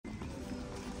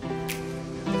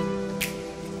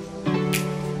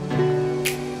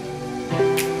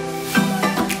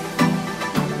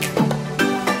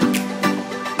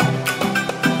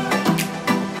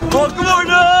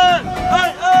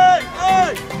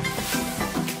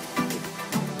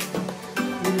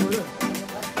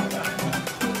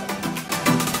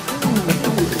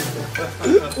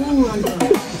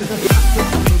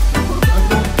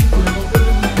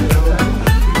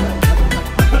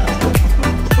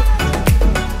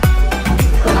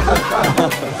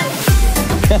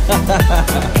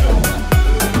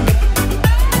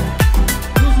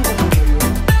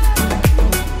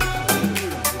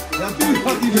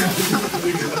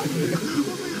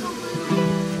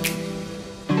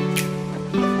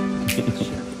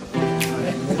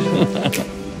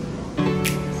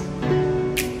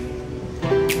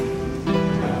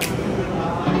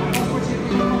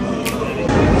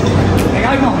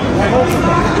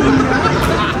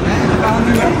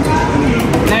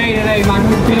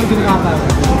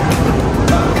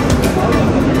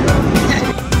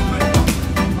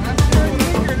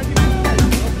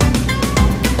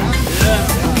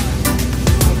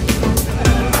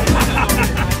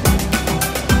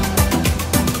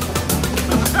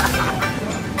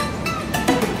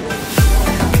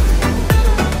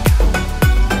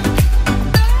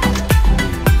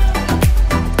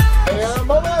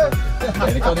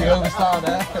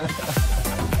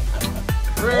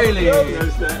Really? Oh,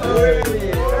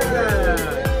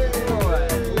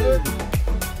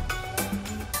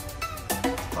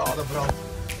 dat brandt.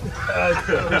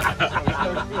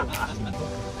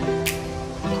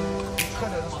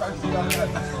 Schudden, dan spuit hij dan uit.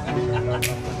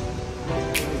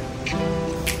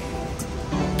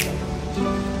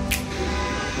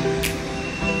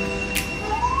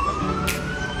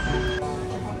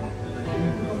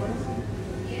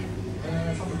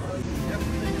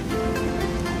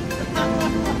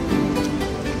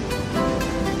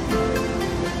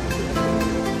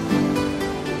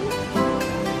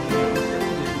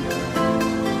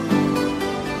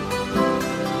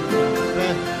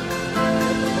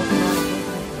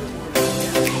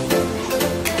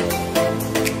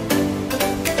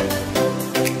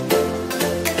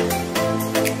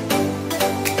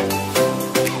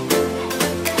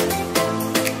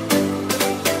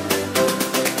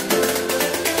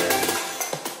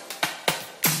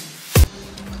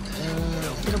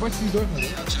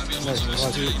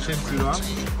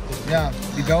 Ja,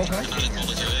 die Belgen. Nou, dit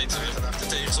Balletje weet de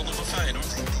tegenstander van Feyenoord.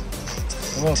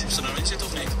 Wat? Of ze nou in zit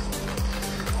of niet?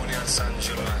 Gewoon niet uit te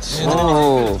staan,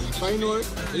 Oh. Feyenoord.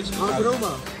 Roma.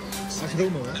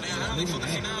 Roma,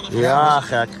 hè? Ja,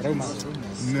 gek. Roma.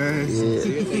 Nee.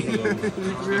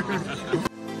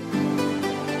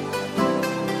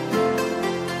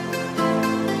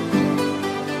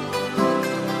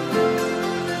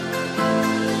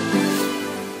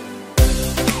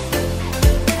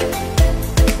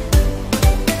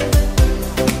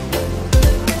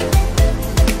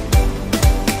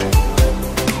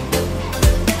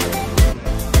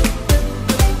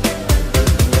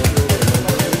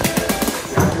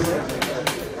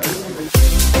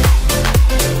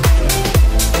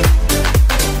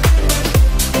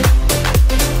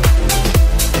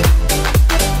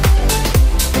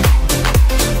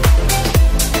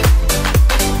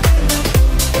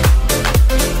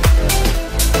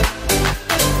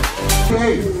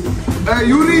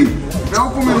 Yuri,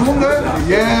 welkom in Londen.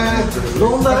 Yeah.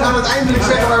 Londen. We gaan het eindelijk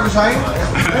zeggen waar we zijn.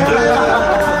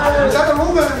 We zijn in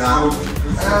Londen gegaan.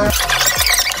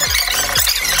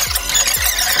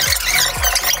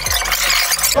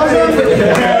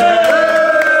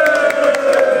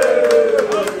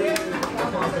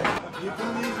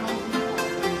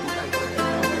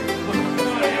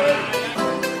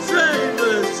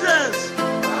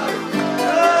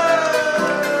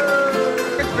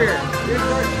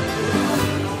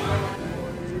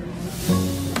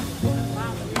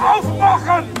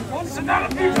 Aufmachen! Onze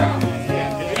pizza!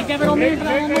 Ik heb er al meer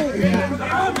gedaan dan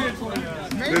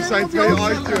Dit zijn twee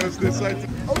uitjes. Dit zijn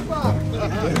opa!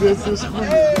 Dit is goed.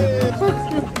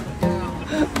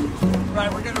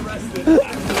 Right, we're gonna rest it.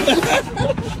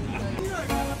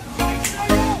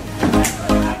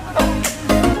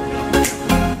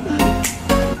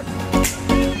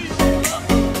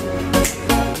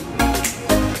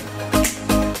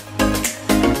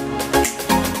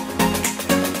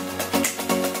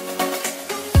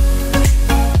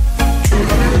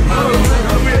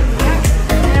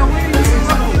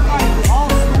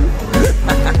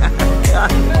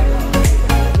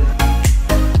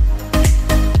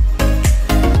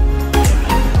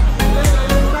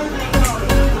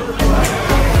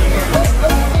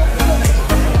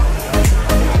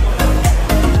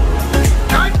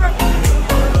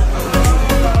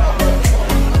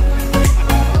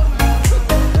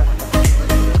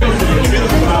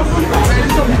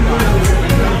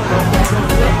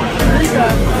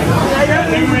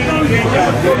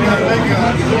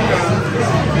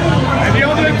 En die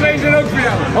andere twee zijn ook voor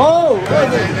jou. Oh!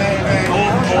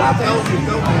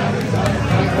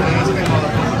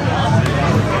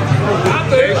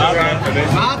 Nee.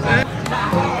 Maakte.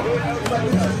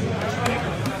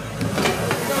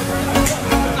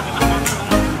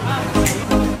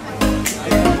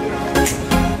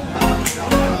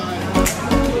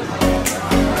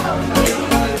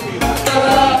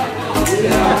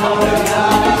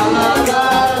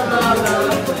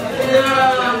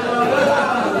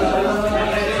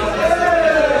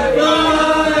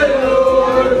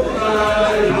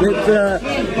 Dit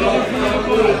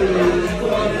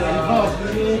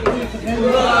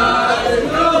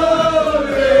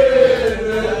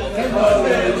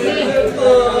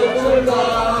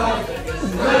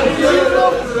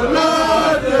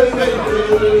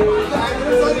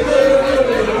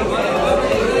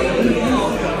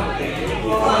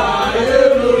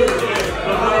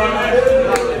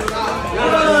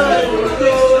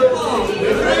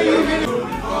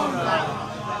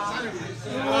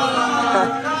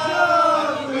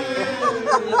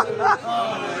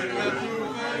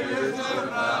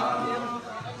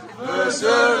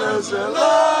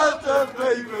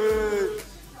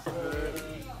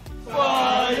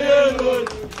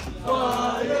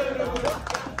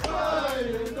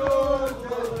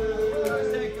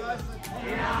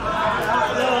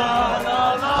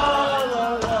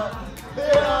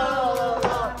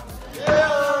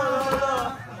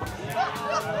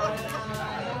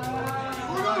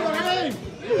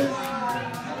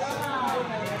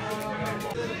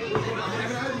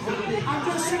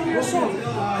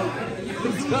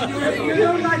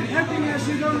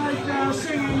gelijk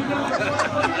zingen.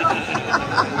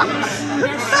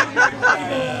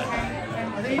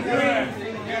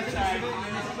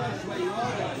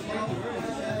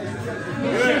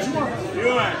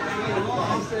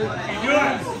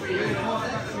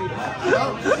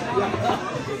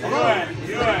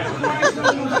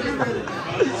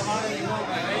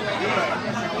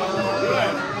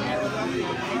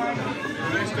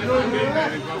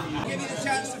 Give you the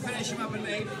chance to finish him up and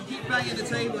me. Keep banging the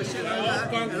table and shit like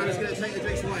that, and I'm just going to take the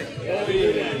drinks away.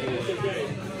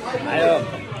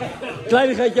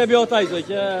 Kleinigheidje heb je altijd, weet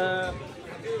je.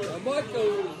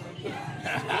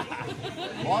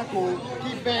 Marco,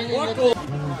 keep banging. Marco. Ik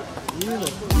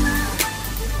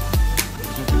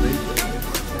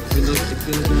vind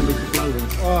het een beetje flauw.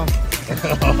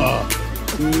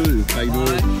 Kijk door.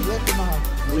 Lekker man.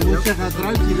 Je moet zeggen, het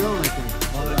ruikt hier wel lekker.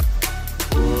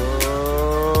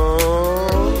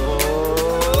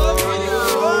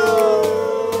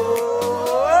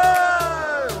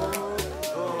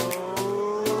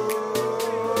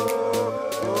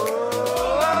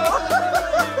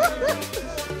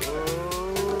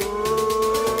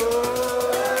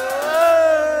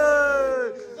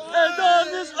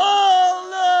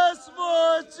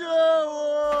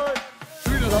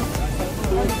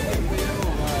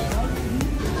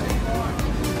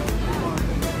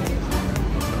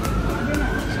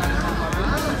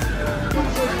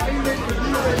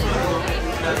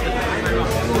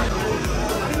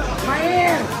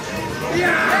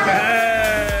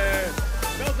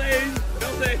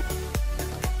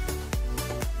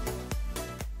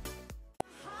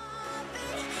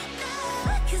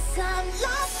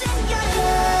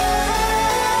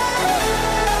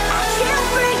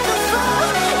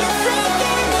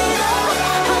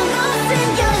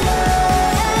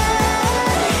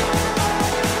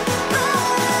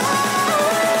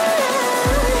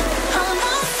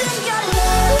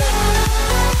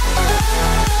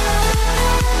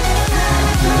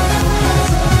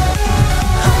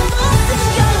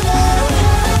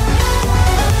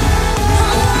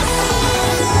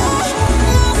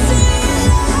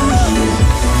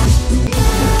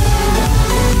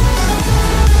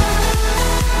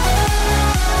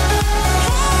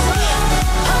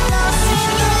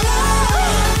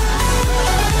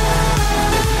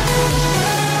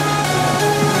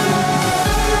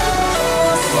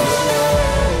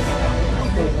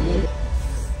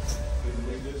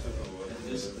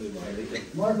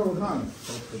 Marco, we gaan.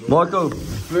 Marco.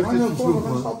 Marco, kom, we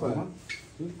gaan stappen.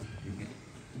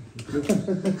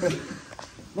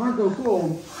 Marco,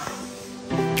 kom.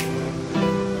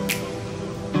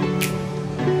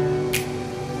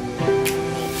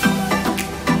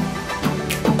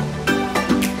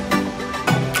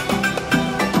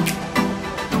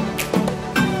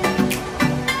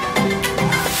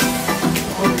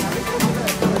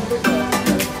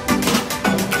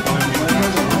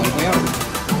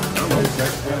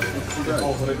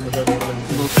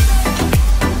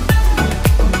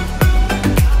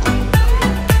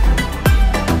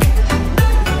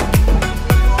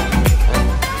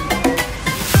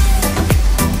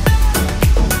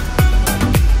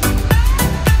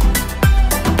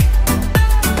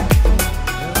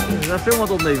 We zijn film aan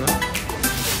het opnemen.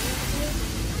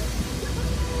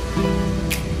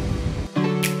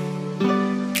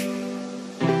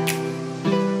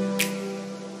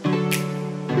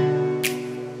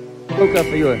 Ook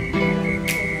even, joh.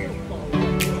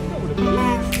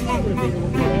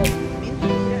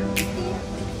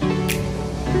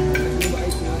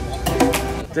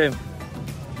 Tim.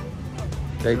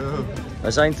 Kijk,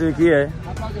 wij zijn natuurlijk hier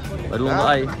bij de Londen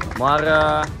Eye. Maar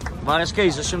waar is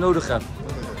Kees als je hem nodig hebt?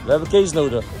 We hebben Kees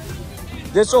nodig.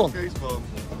 Dit is on.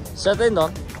 Zet in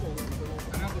dan.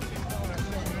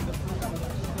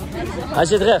 Hij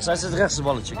zit rechts, het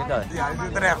balletje. Kijk uit. Ja, hij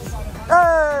zit rechts.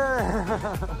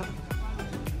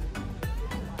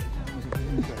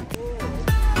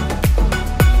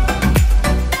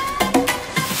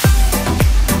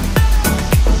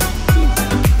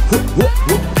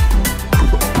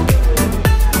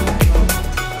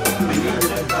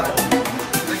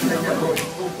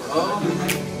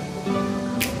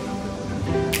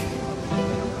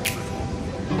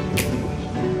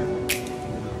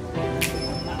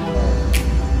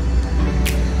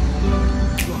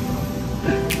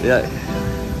 Ja.